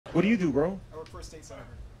What do you do, bro? I work for a state senator.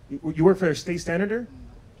 You work for a state senator?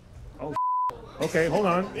 Oh, okay, hold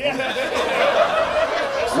on.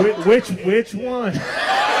 Which one?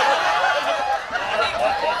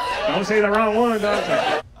 Don't say the wrong one,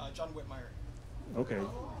 dog. John Whitmire. Okay.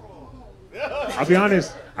 I'll be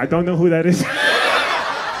honest, I don't know who that is.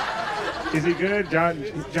 Is he good? John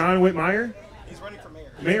Whitmire? He's running for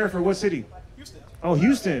mayor. Mayor for what city? Houston. Oh,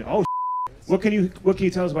 Houston. Oh, what can you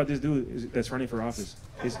tell us about this dude that's running for office?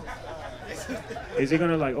 Is he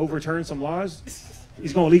gonna like overturn some laws?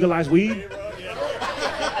 He's gonna legalize weed?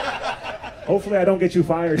 Hopefully I don't get you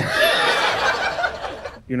fired.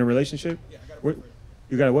 You in a relationship? Yeah, I got a boyfriend.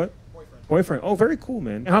 You got a what? Boyfriend. Boyfriend. Oh, very cool,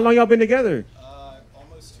 man. How long y'all been together?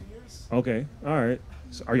 Almost 2 years. Okay, all right.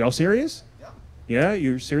 So are y'all serious? Yeah. Yeah,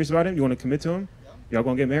 you're serious about him? You want to commit to him? Yeah. Y'all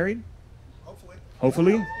gonna get married? Hopefully.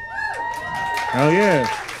 Hopefully? Hell yeah.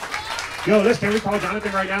 Yo, can we call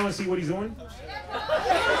Jonathan right now and see what he's doing?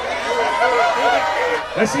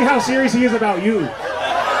 Let's see how serious he is about you.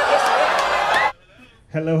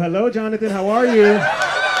 Hello, Jonathan. How are you?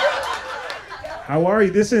 How are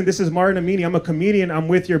you? Listen, this is Martin Amini. I'm a comedian. I'm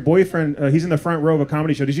with your boyfriend. He's in the front row of a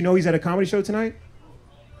comedy show. Did you know he's at a comedy show tonight?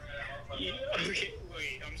 Yeah, okay,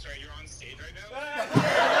 wait, I'm sorry, you're on stage right now?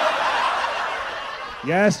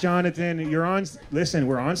 Yes, Jonathan, you're on. Listen,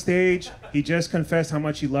 we're on stage. He just confessed how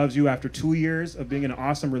much he loves you after 2 years of being in an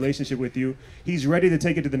awesome relationship with you. He's ready to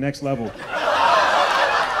take it to the next level.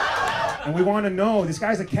 And we want to know, this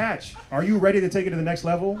guy's a catch. Are you ready to take it to the next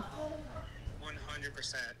level?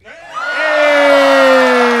 100%. Hey!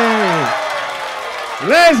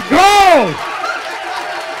 Let's go!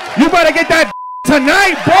 You better get that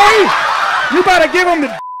tonight, boy! You better give him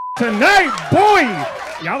the tonight, boy!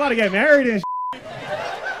 Y'all gotta get married and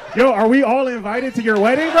Yo, are we all invited to your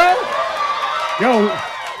wedding, bro? Yo,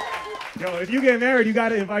 if you get married, you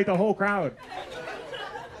gotta invite the whole crowd.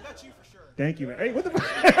 I got you for sure. Thank you, man. Hey, what the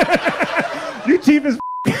You cheap as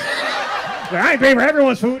I ain't paying for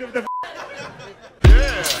everyone's food.